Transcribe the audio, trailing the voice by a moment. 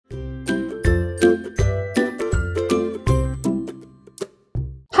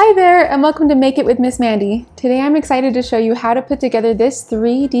there, and welcome to Make It with Miss Mandee. Today I'm excited to show you how to put together this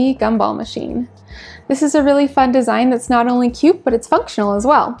 3D gumball machine. This is a really fun design that's not only cute, but it's functional as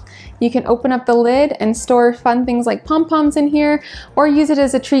well. You can open up the lid and store fun things like pom-poms in here, or use it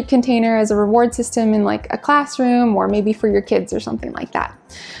as a treat container as a reward system in like a classroom, or maybe for your kids or something like that.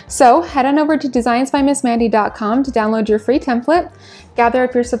 So head on over to designsbymissmandee.com to download your free template, gather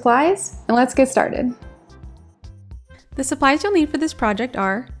up your supplies, and let's get started. The supplies you'll need for this project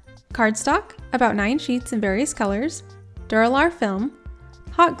are cardstock, about 9 sheets in various colors, Duralar film,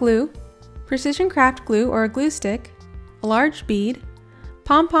 hot glue, precision craft glue or a glue stick, a large bead,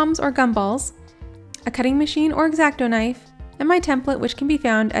 pom-poms or gumballs, a cutting machine or X-Acto knife, and my template, which can be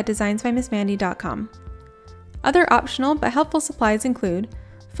found at designsbymissmandee.com. Other optional but helpful supplies include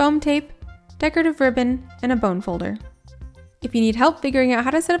foam tape, decorative ribbon, and a bone folder. If you need help figuring out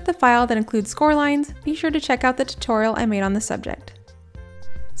how to set up the file that includes score lines, be sure to check out the tutorial I made on the subject.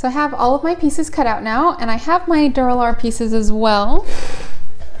 So I have all of my pieces cut out now, and I have my Duralar pieces as well.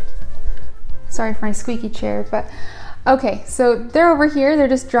 Sorry for my squeaky chair, but okay, so they're over here. They're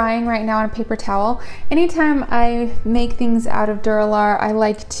just drying right now on a paper towel. Anytime I make things out of Duralar, I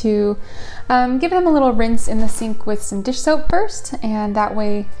like to give them a little rinse in the sink with some dish soap first, and that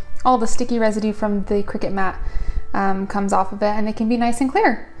way all the sticky residue from the Cricut mat comes off of it and it can be nice and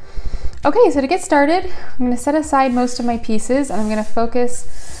clear. Okay, so to get started, I'm going to set aside most of my pieces and I'm going to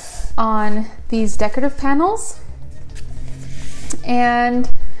focus on these decorative panels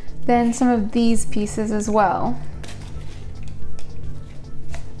and then some of these pieces as well.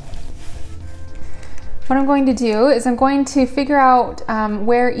 What I'm going to do is I'm going to figure out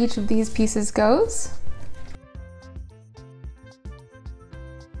where each of these pieces goes.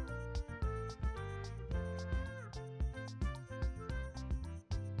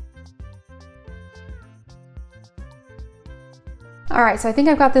 All right, so I think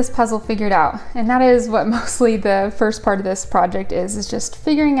I've got this puzzle figured out, and that is what mostly the first part of this project is just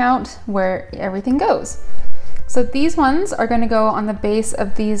figuring out where everything goes. So these ones are going to go on the base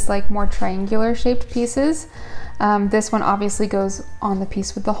of these like more triangular shaped pieces. This one obviously goes on the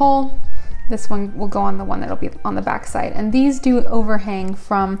piece with the hole. This one will go on the one that'll be on the back side, and these do overhang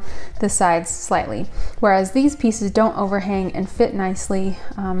from the sides slightly, whereas these pieces don't overhang and fit nicely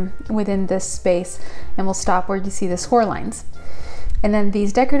within this space and will stop where you see the score lines. And then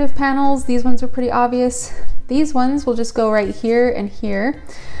these decorative panels, these ones are pretty obvious. These ones will just go right here and here.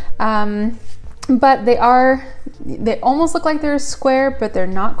 But they almost look like they're a square, but they're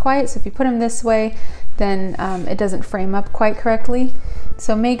not quite. So if you put them this way, then it doesn't frame up quite correctly.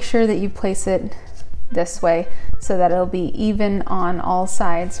 So make sure that you place it this way so that it'll be even on all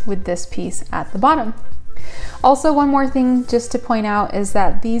sides with this piece at the bottom. Also, one more thing just to point out is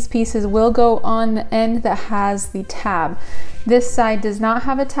that these pieces will go on the end that has the tab. This side does not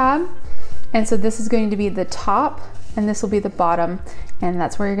have a tab, and so this is going to be the top and this will be the bottom, and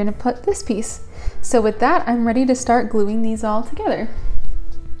that's where you're going to put this piece. So with that, I'm ready to start gluing these all together.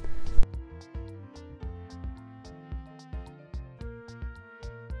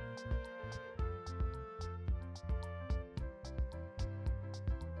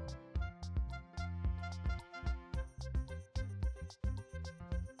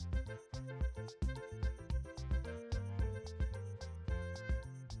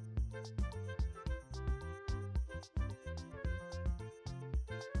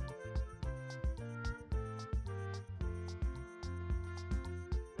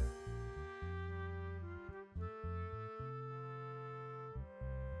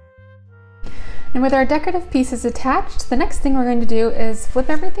 And with our decorative pieces attached, the next thing we're going to do is flip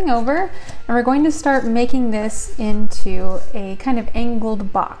everything over, and we're going to start making this into a kind of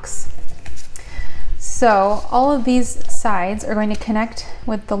angled box. So all of these sides are going to connect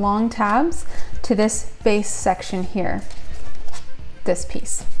with the long tabs to this base section here, this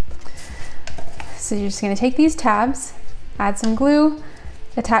piece. So you're just going to take these tabs, add some glue,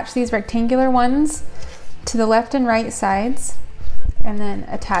 attach these rectangular ones to the left and right sides, and then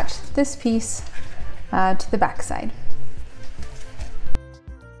attach this piece to the back side.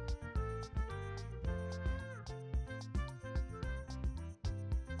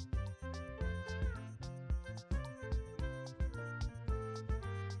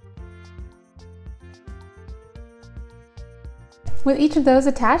 With each of those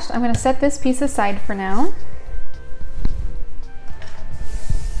attached, I'm going to set this piece aside for now.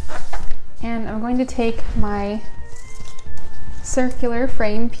 And I'm going to take my circular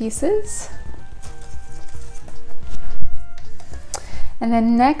frame pieces. And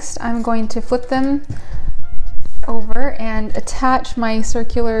then next I'm going to flip them over and attach my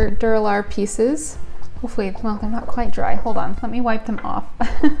circular Duralar pieces Hopefully, well, they're not quite dry. Hold on, let me wipe them off.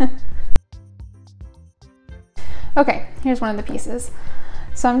 Okay, here's one of the pieces.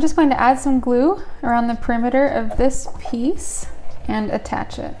 So I'm just going to add some glue around the perimeter of this piece and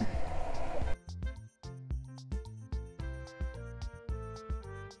attach it.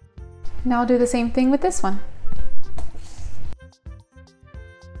 Now I'll do the same thing with this one.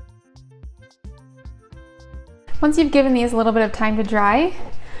 Once you've given these a little bit of time to dry,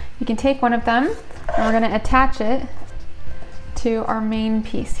 you can take one of them and we're going to attach it to our main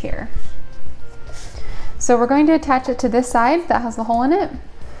piece here. So we're going to attach it to this side that has the hole in it,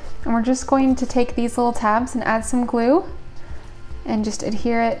 and we're just going to take these little tabs and add some glue and just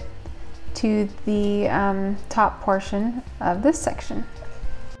adhere it to the top portion of this section.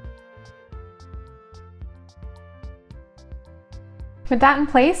 With that in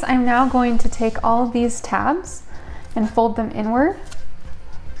place, I'm now going to take all of these tabs and fold them inward.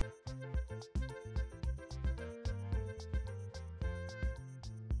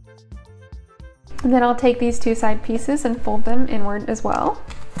 And then I'll take these two side pieces and fold them inward as well.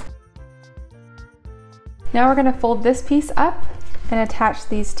 Now we're going to fold this piece up and attach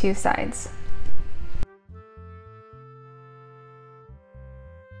these two sides.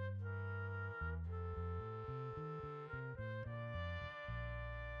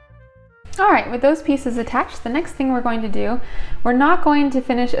 Alright, with those pieces attached, the next thing we're going to do, we're not going to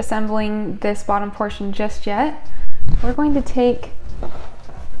finish assembling this bottom portion just yet. We're going to take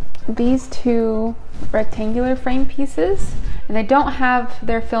these two rectangular frame pieces, and they don't have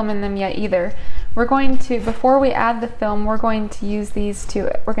their film in them yet either. We're going to, before we add the film, we're going to use these two.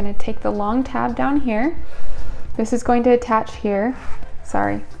 We're going to take the long tab down here. This is going to attach here.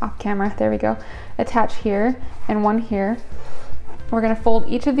 Sorry, off camera, there we go. Attach here and one here. We're going to fold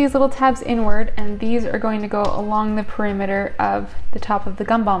each of these little tabs inward, and these are going to go along the perimeter of the top of the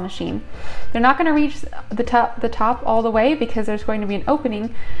gumball machine. They're not going to reach the top all the way because there's going to be an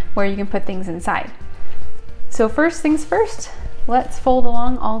opening where you can put things inside. So first things first, let's fold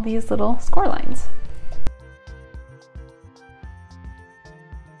along all these little score lines.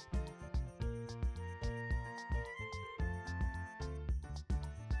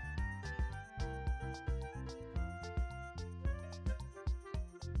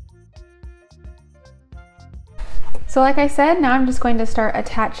 So like I said, now I'm just going to start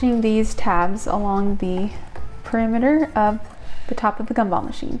attaching these tabs along the perimeter of the top of the gumball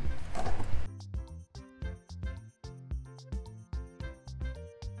machine.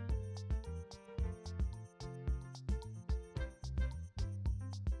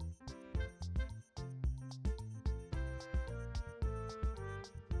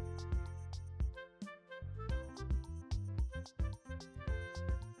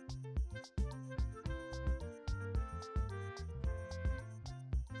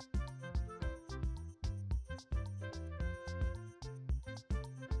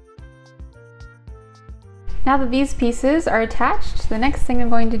 Now that these pieces are attached, the next thing I'm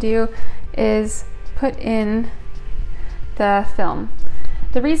going to do is put in the film.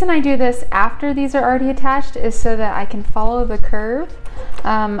 The reason I do this after these are already attached is so that I can follow the curve.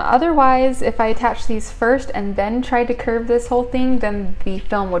 Otherwise, if I attach these first and then try to curve this whole thing, then the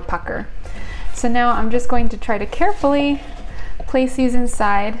film would pucker. So now I'm just going to try to carefully place these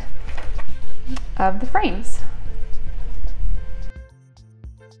inside of the frames.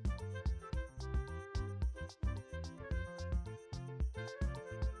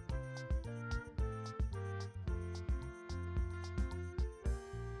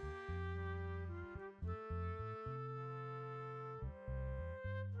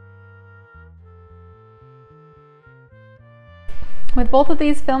 With both of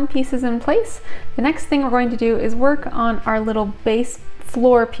these film pieces in place, the next thing we're going to do is work on our little base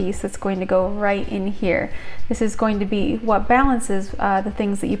floor piece that's going to go right in here. This is going to be what balances the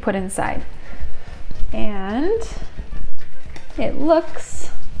things that you put inside. And it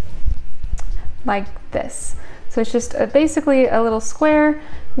looks like this. So it's just basically a little square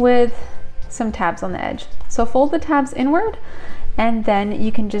with some tabs on the edge. So fold the tabs inward, and then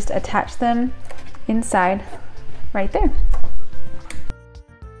you can just attach them inside right there.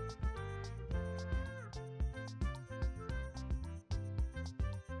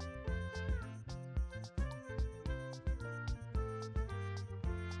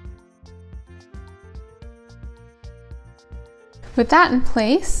 With that in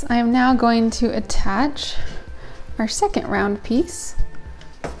place, I am now going to attach our second round piece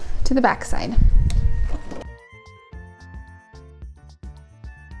to the back side.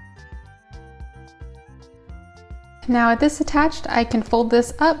 Now with this attached, I can fold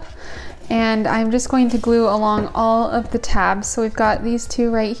this up, and I'm just going to glue along all of the tabs. So we've got these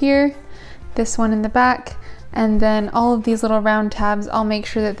two right here, this one in the back, and then all of these little round tabs, I'll make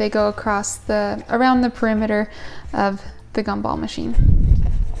sure that they go across around the perimeter of the gumball machine.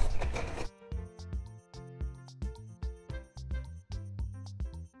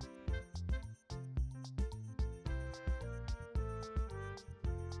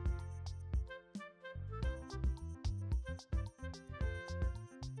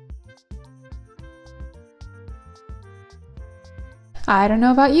 I don't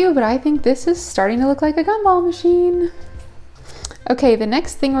know about you, but I think this is starting to look like a gumball machine. Okay, the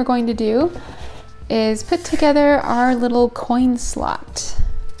next thing we're going to do is put together our little coin slot.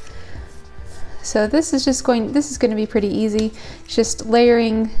 So this is going to be pretty easy. It's just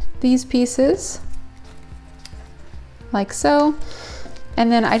layering these pieces like so.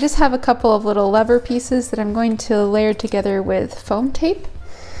 And then I just have a couple of little lever pieces that I'm going to layer together with foam tape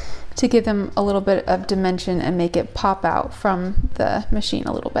to give them a little bit of dimension and make it pop out from the machine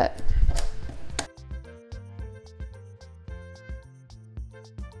a little bit.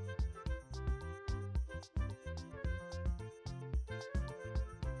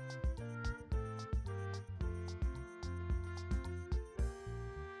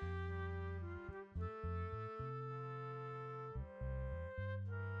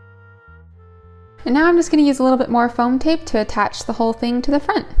 And now I'm just going to use a little bit more foam tape to attach the whole thing to the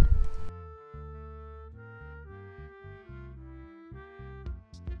front.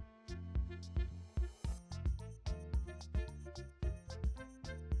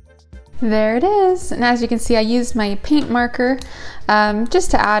 There it is, and as you can see, I used my paint marker just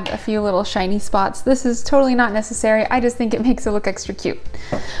to add a few little shiny spots. This is totally not necessary, I just think it makes it look extra cute.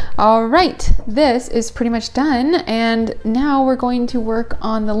 All right, this is pretty much done, and now we're going to work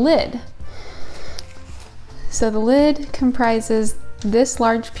on the lid. So the lid comprises this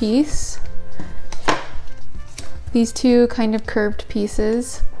large piece, these two kind of curved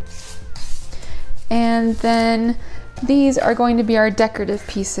pieces, and then these are going to be our decorative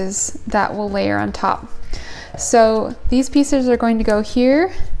pieces that we'll layer on top. So these pieces are going to go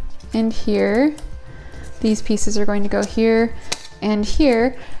here and here. These pieces are going to go here and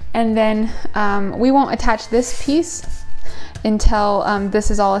here. And then we won't attach this piece until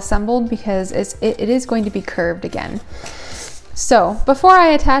this is all assembled, because it is going to be curved again. So before I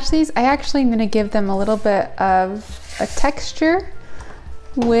attach these, I actually am going to give them a little bit of a texture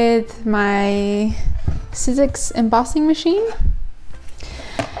with my Sizzix embossing machine.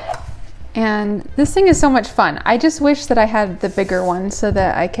 And this thing is so much fun. I just wish that I had the bigger one so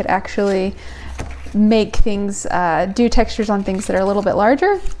that I could actually make things, do textures on things that are a little bit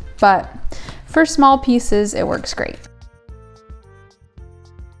larger, but for small pieces, it works great.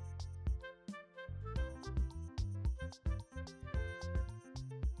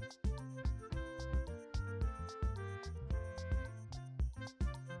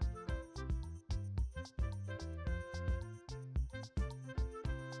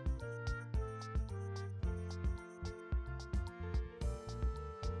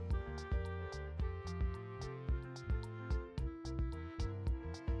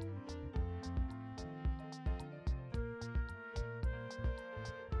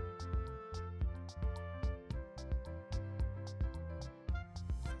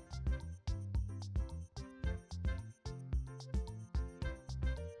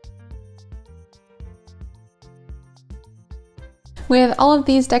 With all of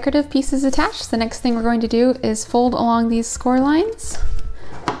these decorative pieces attached, the next thing we're going to do is fold along these score lines.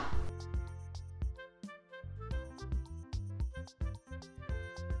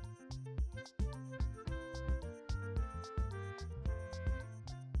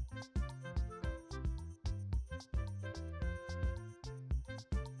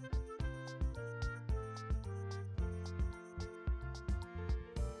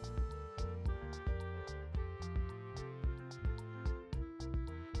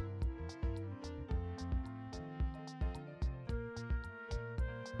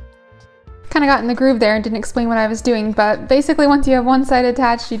 Kind of got in the groove there and didn't explain what I was doing, but basically once you have one side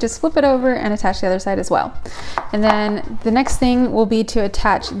attached, you just flip it over and attach the other side as well. And then the next thing will be to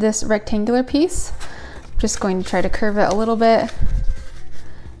attach this rectangular piece. I'm just going to try to curve it a little bit,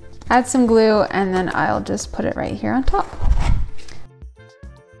 add some glue, and then I'll just put it right here on top.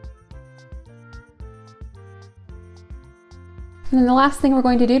 And then the last thing we're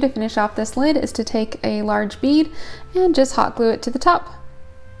going to do to finish off this lid is to take a large bead and just hot glue it to the top.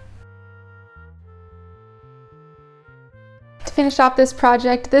 To finish off this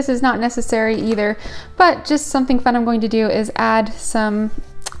project, this is not necessary either, but just something fun I'm going to do is add some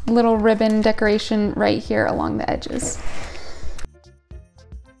little ribbon decoration right here along the edges.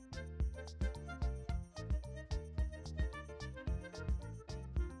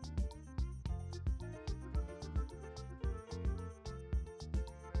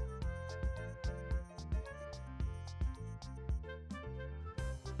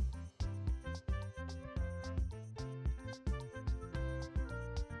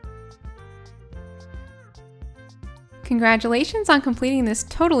 Congratulations on completing this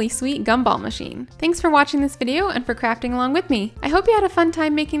totally sweet gumball machine. Thanks for watching this video and for crafting along with me. I hope you had a fun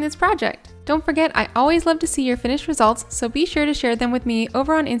time making this project. Don't forget, I always love to see your finished results, so be sure to share them with me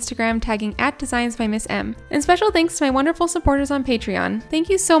over on Instagram tagging @designsbymissm. And special thanks to my wonderful supporters on Patreon. Thank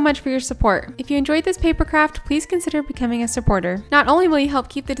you so much for your support. If you enjoyed this paper craft, please consider becoming a supporter. Not only will you help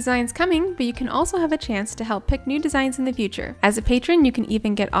keep the designs coming, but you can also have a chance to help pick new designs in the future. As a patron, you can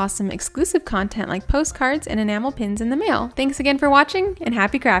even get awesome exclusive content like postcards and enamel pins in the mail. Thanks again for watching, and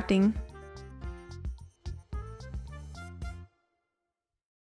happy crafting!